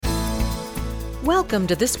Welcome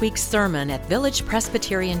to this week's sermon at Village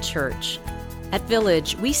Presbyterian Church. At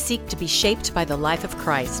Village, we seek to be shaped by the life of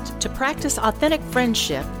Christ, to practice authentic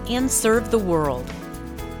friendship, and serve the world.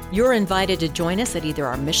 You're invited to join us at either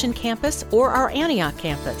our Mission Campus or our Antioch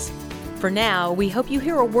campus. For now, we hope you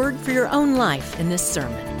hear a word for your own life in this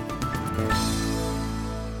sermon.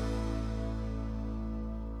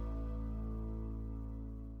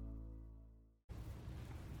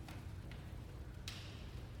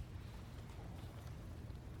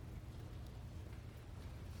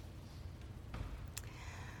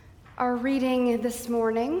 Our reading this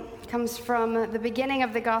morning comes from the beginning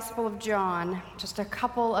of the Gospel of John, just a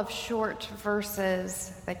couple of short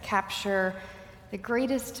verses that capture the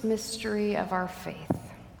greatest mystery of our faith.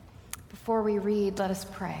 Before we read, let us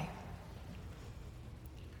pray.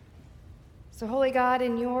 So, Holy God,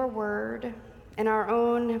 in your word and our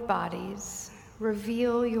own bodies,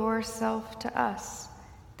 reveal yourself to us,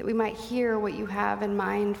 that we might hear what you have in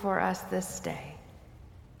mind for us this day.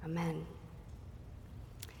 Amen.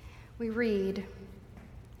 We read,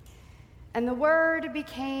 "And the Word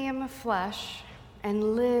became flesh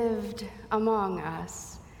and lived among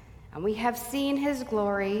us, and we have seen his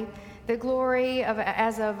glory, the glory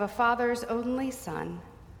as of a Father's only Son,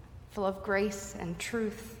 full of grace and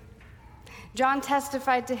truth. John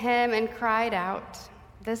testified to him and cried out,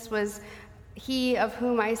 'This was he of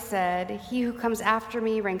whom I said, he who comes after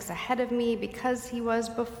me ranks ahead of me because he was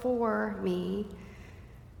before me.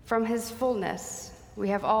 From his fullness we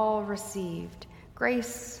have all received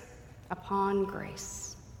grace upon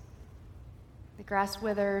grace.' The grass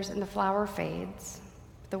withers and the flower fades.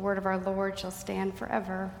 The word of our Lord shall stand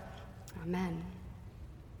forever. Amen."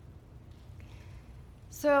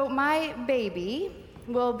 So my baby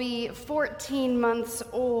will be 14 months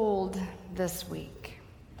old this week.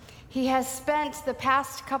 He has spent the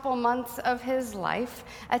past couple months of his life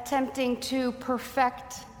attempting to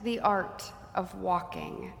perfect the art of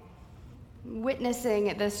walking.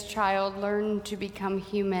 Witnessing this child learn to become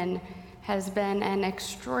human has been an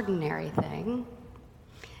extraordinary thing.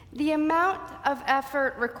 The amount of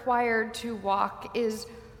effort required to walk is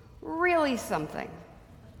really something.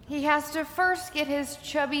 He has to first get his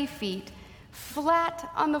chubby feet flat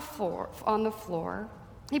on the floor.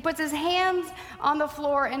 He puts his hands on the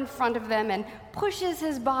floor in front of them and pushes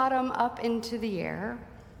his bottom up into the air.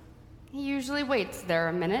 He usually waits there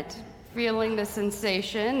a minute, feeling the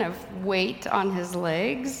sensation of weight on his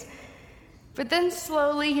legs. But then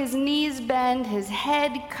slowly his knees bend, his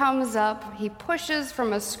head comes up, he pushes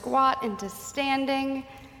from a squat into standing.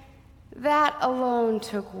 That alone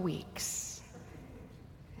took weeks.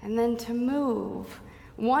 And then to move,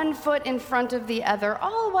 one foot in front of the other,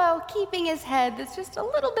 all while keeping his head, that's just a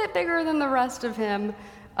little bit bigger than the rest of him,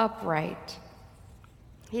 upright.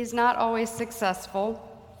 He's not always successful.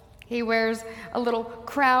 He wears a little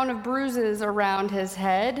crown of bruises around his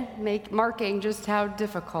head, marking just how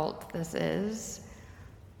difficult this is.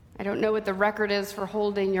 I don't know what the record is for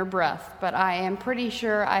holding your breath, but I am pretty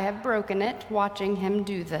sure I have broken it watching him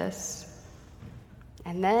do this.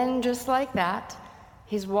 And then, just like that,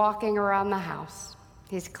 he's walking around the house.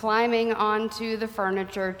 He's climbing onto the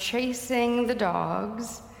furniture, chasing the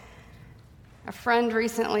dogs. A friend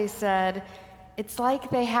recently said, "It's like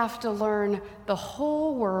they have to learn the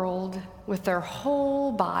whole world with their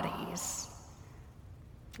whole bodies."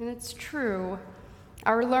 And it's true.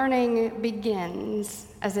 Our learning begins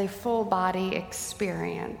as a full body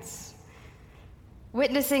experience.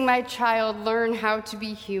 Witnessing my child learn how to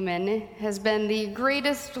be human has been the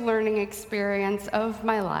greatest learning experience of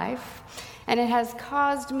my life, and it has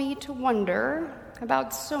caused me to wonder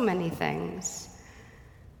about so many things.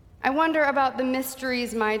 I wonder about the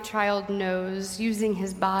mysteries my child knows using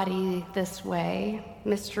his body this way,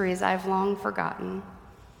 mysteries I've long forgotten.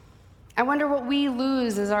 I wonder what we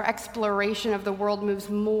lose as our exploration of the world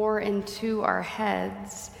moves more into our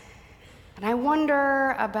heads. And I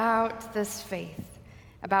wonder about this faith,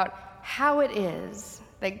 about how it is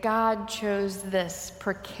that God chose this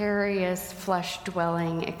precarious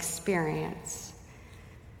flesh-dwelling experience.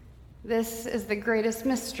 This is the greatest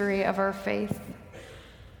mystery of our faith.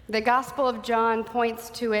 The Gospel of John points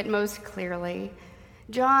to it most clearly.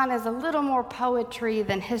 John is a little more poetry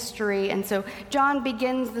than history, and so John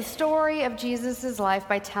begins the story of Jesus' life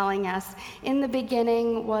by telling us, "In the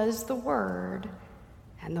beginning was the Word,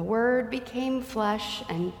 and the Word became flesh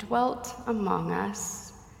and dwelt among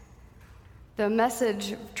us." The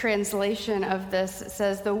Message translation of this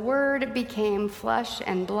says, "The Word became flesh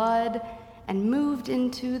and blood and moved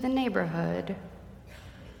into the neighborhood."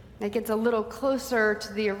 It gets a little closer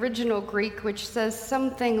to the original Greek, which says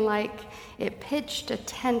something like, "It pitched a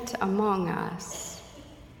tent among us."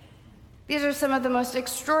 These are some of the most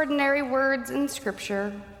extraordinary words in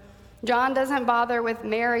Scripture. John doesn't bother with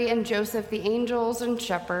Mary and Joseph, the angels and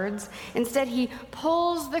shepherds. Instead, he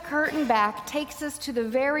pulls the curtain back, takes us to the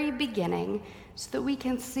very beginning so that we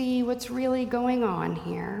can see what's really going on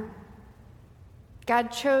here.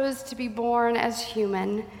 God chose to be born as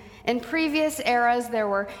human. In previous eras, there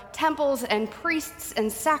were temples and priests and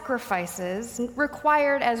sacrifices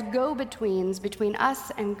required as go-betweens between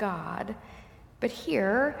us and God. But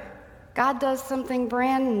here, God does something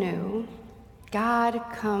brand new. God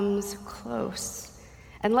comes close.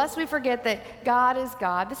 Unless we forget that God is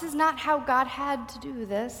God, this is not how God had to do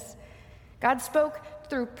this. God spoke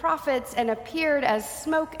through prophets and appeared as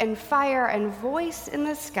smoke and fire and voice in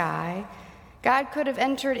the sky. God could have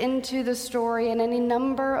entered into the story in any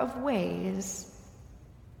number of ways.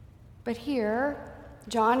 But here,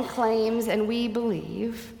 John claims, and we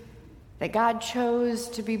believe, that God chose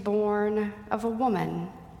to be born of a woman,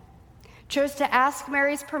 chose to ask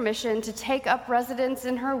Mary's permission to take up residence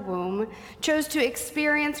in her womb, chose to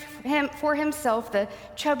experience for himself the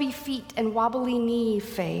chubby feet and wobbly knee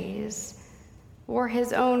phase, wore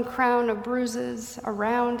his own crown of bruises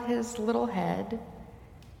around his little head,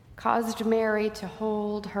 caused Mary to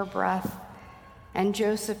hold her breath, and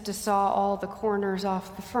Joseph to saw all the corners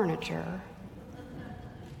off the furniture.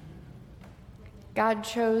 God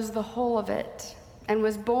chose the whole of it and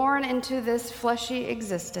was born into this fleshy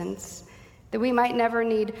existence that we might never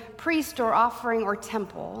need priest or offering or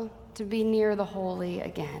temple to be near the holy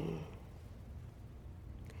again.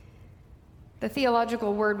 The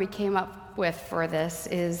theological word we came up with for this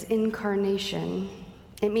is incarnation.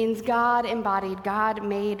 It means God embodied, God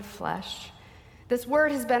made flesh. This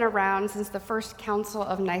word has been around since the First Council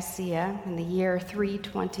of Nicaea in the year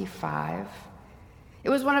 325. It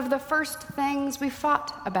was one of the first things we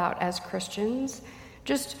fought about as Christians.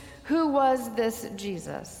 Just who was this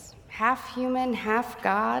Jesus? Half human, half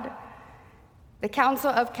God? The Council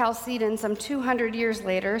of Chalcedon, some 200 years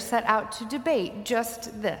later, set out to debate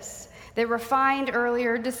just this. They refined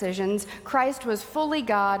earlier decisions. Christ was fully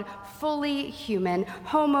God, fully human,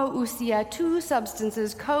 homoousia, two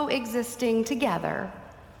substances coexisting together.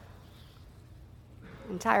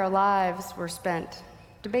 Entire lives were spent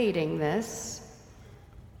debating this.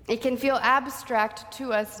 It can feel abstract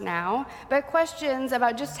to us now, but questions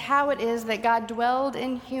about just how it is that God dwelled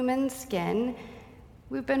in human skin,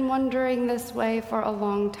 we've been wondering this way for a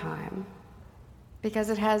long time, because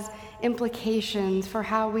it has implications for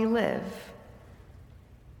how we live.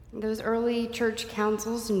 Those early church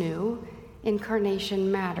councils knew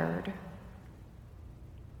incarnation mattered.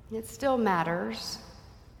 It still matters,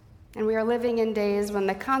 and we are living in days when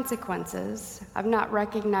the consequences of not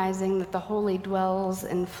recognizing that the holy dwells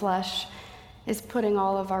in flesh is putting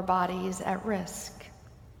all of our bodies at risk.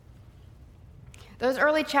 Those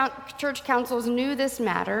early church councils knew this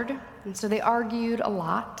mattered, and so they argued a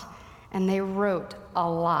lot, and they wrote a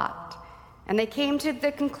lot. And they came to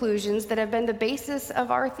the conclusions that have been the basis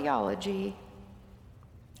of our theology.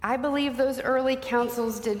 I believe those early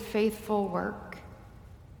councils did faithful work.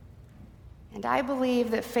 And I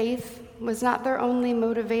believe that faith was not their only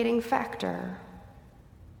motivating factor.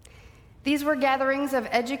 These were gatherings of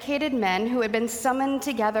educated men who had been summoned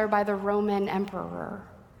together by the Roman emperor,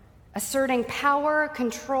 asserting power,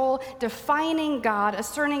 control, defining God,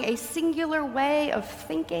 asserting a singular way of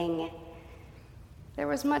thinking. There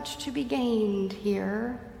was much to be gained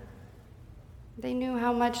here. They knew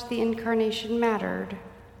how much the incarnation mattered.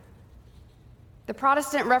 The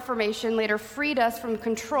Protestant Reformation later freed us from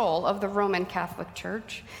control of the Roman Catholic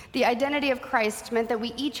Church. The identity of Christ meant that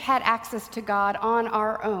we each had access to God on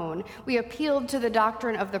our own. We appealed to the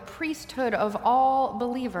doctrine of the priesthood of all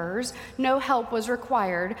believers. No help was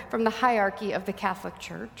required from the hierarchy of the Catholic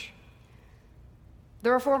Church.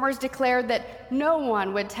 The Reformers declared that no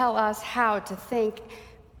one would tell us how to think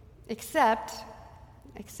except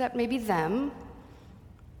maybe them.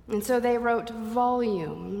 And so they wrote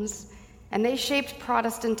volumes, and they shaped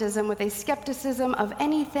Protestantism with a skepticism of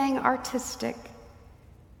anything artistic.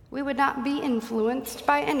 We would not be influenced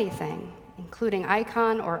by anything, including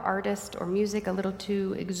icon or artist or music a little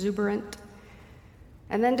too exuberant.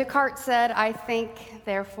 And then Descartes said, "I think,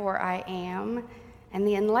 therefore I am." And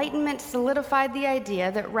the Enlightenment solidified the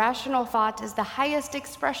idea that rational thought is the highest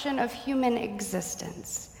expression of human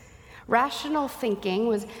existence. Rational thinking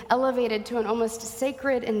was elevated to an almost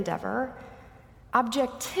sacred endeavor.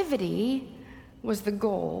 Objectivity was the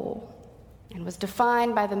goal and was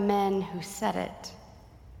defined by the men who said it.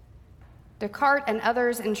 Descartes and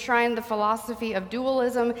others enshrined the philosophy of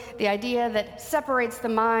dualism, the idea that separates the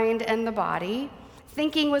mind and the body.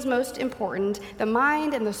 Thinking was most important. The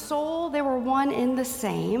mind and the soul, they were one in the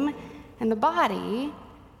same, and the body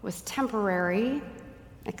was temporary,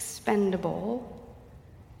 expendable.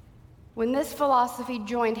 When this philosophy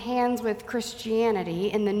joined hands with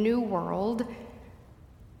Christianity in the New World,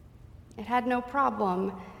 it had no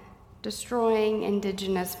problem destroying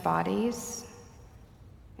indigenous bodies,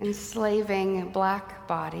 enslaving black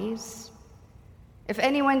bodies. If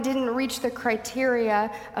anyone didn't reach the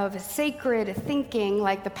criteria of sacred thinking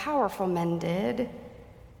like the powerful men did,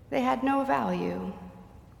 they had no value.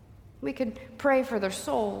 We could pray for their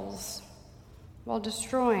souls while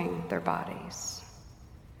destroying their bodies.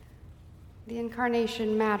 The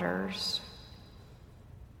incarnation matters.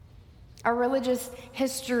 Our religious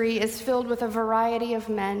history is filled with a variety of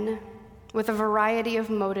men, with a variety of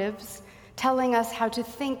motives, telling us how to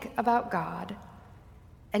think about God.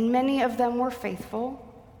 And many of them were faithful,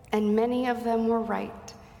 and many of them were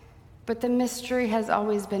right. But the mystery has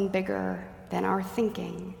always been bigger than our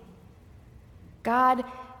thinking. God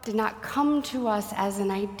did not come to us as an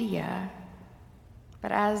idea,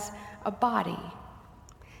 but as a body.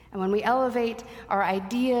 And when we elevate our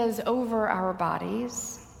ideas over our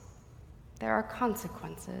bodies, there are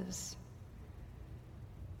consequences.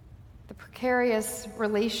 The precarious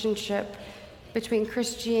relationship between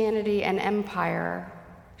Christianity and empire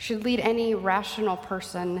should lead any rational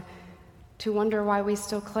person to wonder why we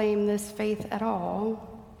still claim this faith at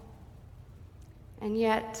all. And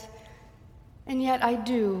yet I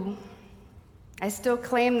do. I still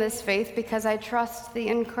claim this faith because I trust the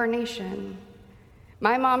incarnation.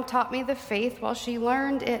 My mom taught me the faith while she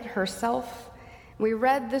learned it herself. We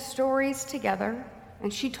read the stories together,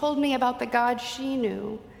 and she told me about the God she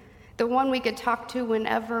knew, the one we could talk to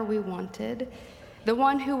whenever we wanted, the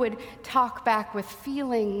one who would talk back with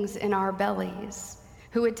feelings in our bellies,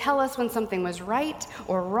 who would tell us when something was right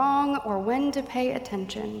or wrong or when to pay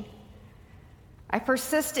attention. I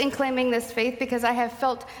persist in claiming this faith because I have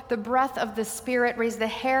felt the breath of the Spirit raise the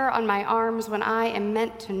hair on my arms when I am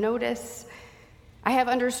meant to notice. I have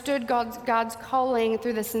understood God's calling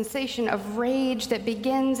through the sensation of rage that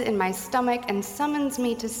begins in my stomach and summons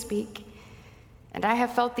me to speak. And I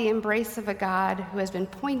have felt the embrace of a God who has been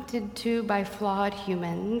pointed to by flawed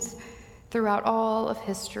humans throughout all of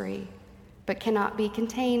history, but cannot be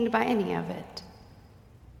contained by any of it.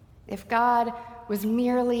 If God was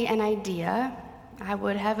merely an idea, I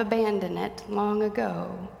would have abandoned it long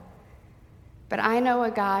ago. But I know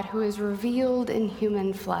a God who is revealed in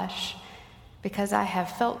human flesh because I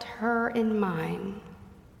have felt her in mine.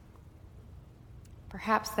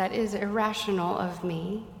 Perhaps that is irrational of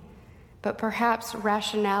me, but perhaps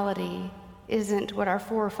rationality isn't what our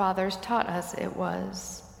forefathers taught us it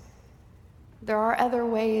was. There are other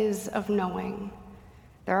ways of knowing.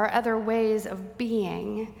 There are other ways of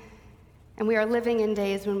being. And we are living in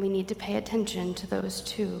days when we need to pay attention to those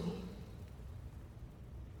too.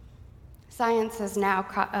 Science has now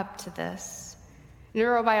caught up to this.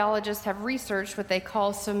 Neurobiologists have researched what they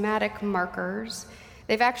call somatic markers.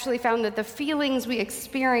 They've actually found that the feelings we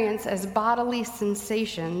experience as bodily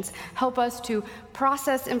sensations help us to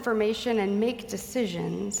process information and make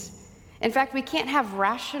decisions. In fact, we can't have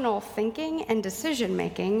rational thinking and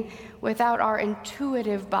decision-making without our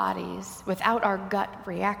intuitive bodies, without our gut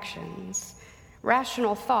reactions.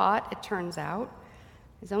 Rational thought, it turns out,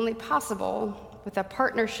 is only possible with a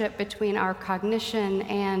partnership between our cognition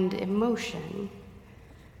and emotion.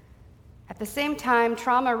 At the same time,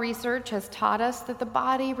 trauma research has taught us that the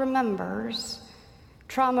body remembers.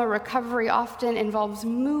 Trauma recovery often involves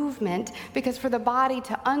movement because for the body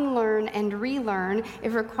to unlearn and relearn,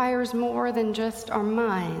 it requires more than just our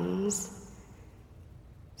minds.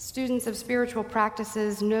 Students of spiritual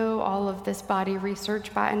practices know all of this body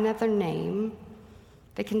research by another name.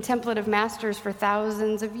 The contemplative masters for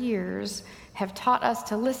thousands of years have taught us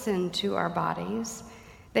to listen to our bodies.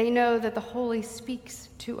 They know that the Holy speaks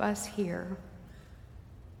to us here.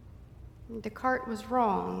 Descartes was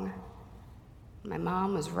wrong. My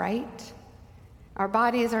mom was right. Our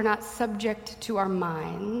bodies are not subject to our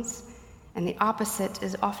minds, and the opposite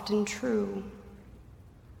is often true.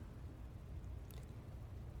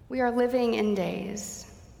 We are living in days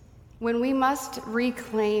when we must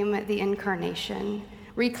reclaim the incarnation,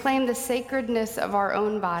 reclaim the sacredness of our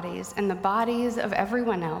own bodies and the bodies of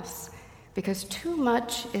everyone else, because too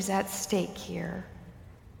much is at stake here.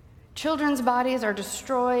 Children's bodies are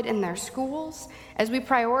destroyed in their schools as we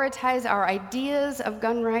prioritize our ideas of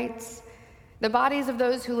gun rights. The bodies of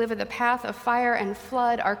those who live in the path of fire and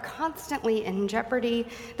flood are constantly in jeopardy.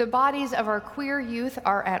 The bodies of our queer youth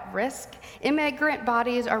are at risk. Immigrant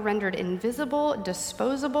bodies are rendered invisible,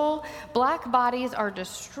 disposable. Black bodies are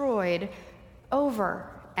destroyed over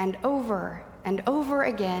and over and over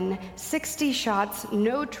again, 60 shots,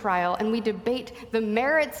 no trial, and we debate the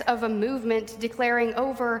merits of a movement declaring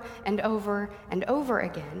over and over and over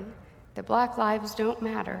again that Black lives don't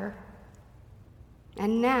matter.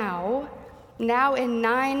 And now in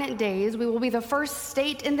 9 days, we will be the first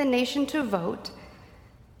state in the nation to vote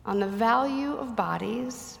on the value of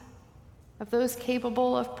bodies of those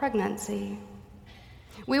capable of pregnancy.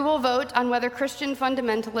 We will vote on whether Christian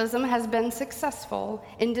fundamentalism has been successful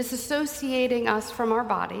in disassociating us from our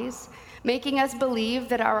bodies, making us believe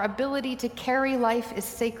that our ability to carry life is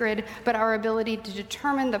sacred, but our ability to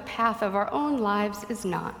determine the path of our own lives is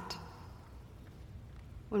not.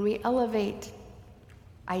 When we elevate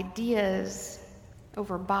ideas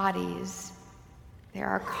over bodies, there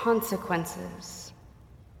are consequences.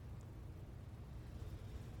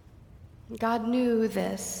 God knew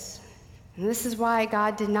this, and this is why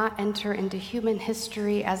God did not enter into human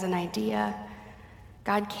history as an idea.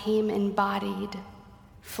 God came embodied,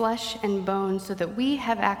 flesh and bone, so that we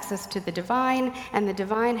have access to the divine, and the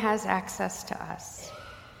divine has access to us.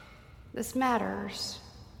 This matters.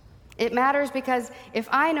 It matters because if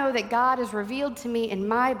I know that God is revealed to me in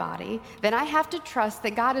my body, then I have to trust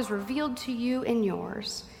that God is revealed to you in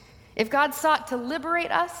yours. If God sought to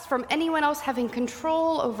liberate us from anyone else having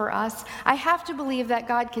control over us, I have to believe that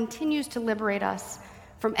God continues to liberate us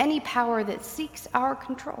from any power that seeks our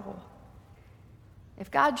control. If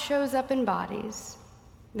God shows up in bodies,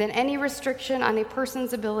 then any restriction on a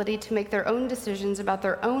person's ability to make their own decisions about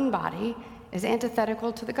their own body is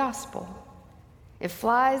antithetical to the gospel. It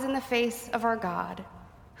flies in the face of our God,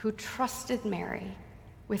 who trusted Mary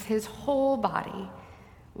with his whole body,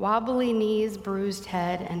 wobbly knees, bruised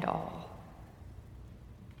head, and all.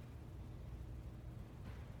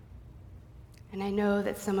 And I know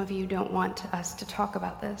that some of you don't want us to talk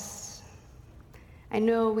about this. I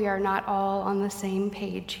know we are not all on the same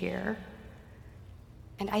page here.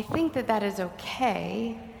 And I think that that is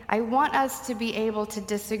okay. I want us to be able to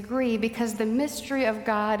disagree because the mystery of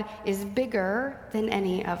God is bigger than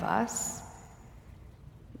any of us.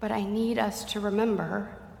 But I need us to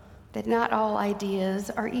remember that not all ideas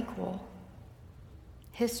are equal.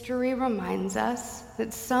 History reminds us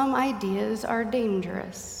that some ideas are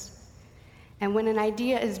dangerous. And when an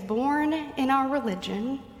idea is born in our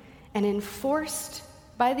religion and enforced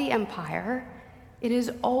by the empire, it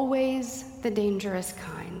is always the dangerous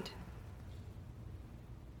kind.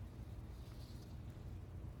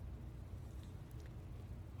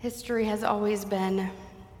 History has always been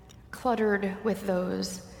cluttered with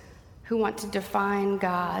those who want to define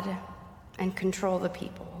God and control the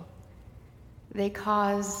people. They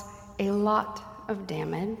cause a lot of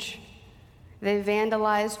damage. They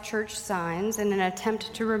vandalize church signs in an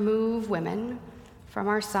attempt to remove women from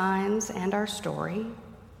our signs and our story.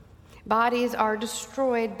 Bodies are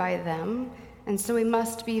destroyed by them, and so we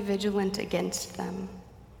must be vigilant against them.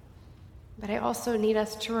 But I also need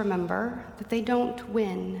us to remember that they don't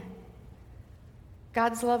win.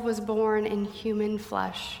 God's love was born in human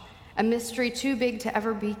flesh, a mystery too big to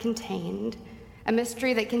ever be contained, a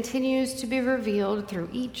mystery that continues to be revealed through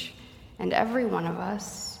each and every one of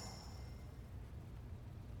us.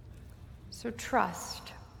 So trust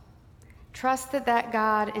that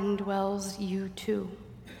God indwells you too.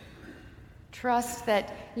 Trust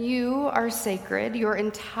that you are sacred, your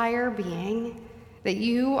entire being, that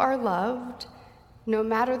you are loved, no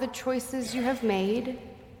matter the choices you have made,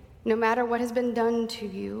 no matter what has been done to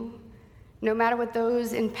you, no matter what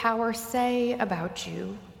those in power say about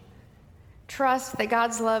you. Trust that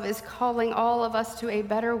God's love is calling all of us to a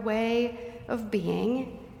better way of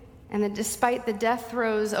being, and that despite the death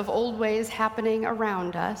throes of old ways happening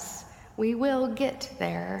around us, we will get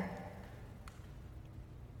there.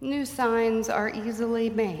 New signs are easily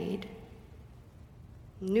made.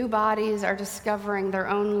 New bodies are discovering their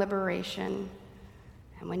own liberation,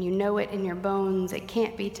 and when you know it in your bones, it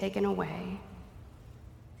can't be taken away.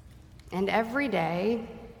 And every day,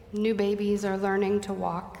 new babies are learning to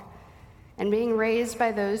walk and being raised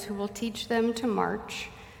by those who will teach them to march,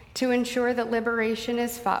 to ensure that liberation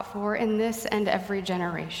is fought for in this and every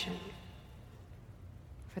generation.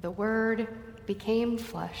 For the Word became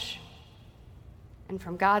flesh, and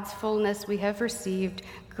from God's fullness we have received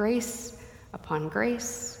grace upon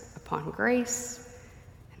grace upon grace,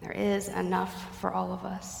 and there is enough for all of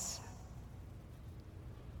us.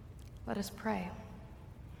 Let us pray.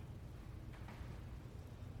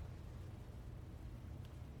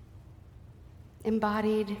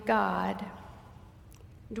 Embodied God,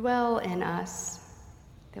 dwell in us,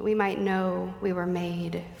 that we might know we were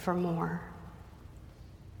made for more.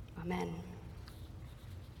 Amen.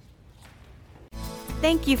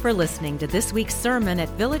 Thank you for listening to this week's sermon at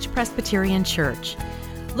Village Presbyterian Church.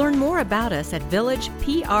 Learn more about us at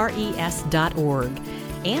villagepres.org,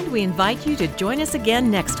 and we invite you to join us again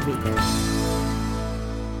next week.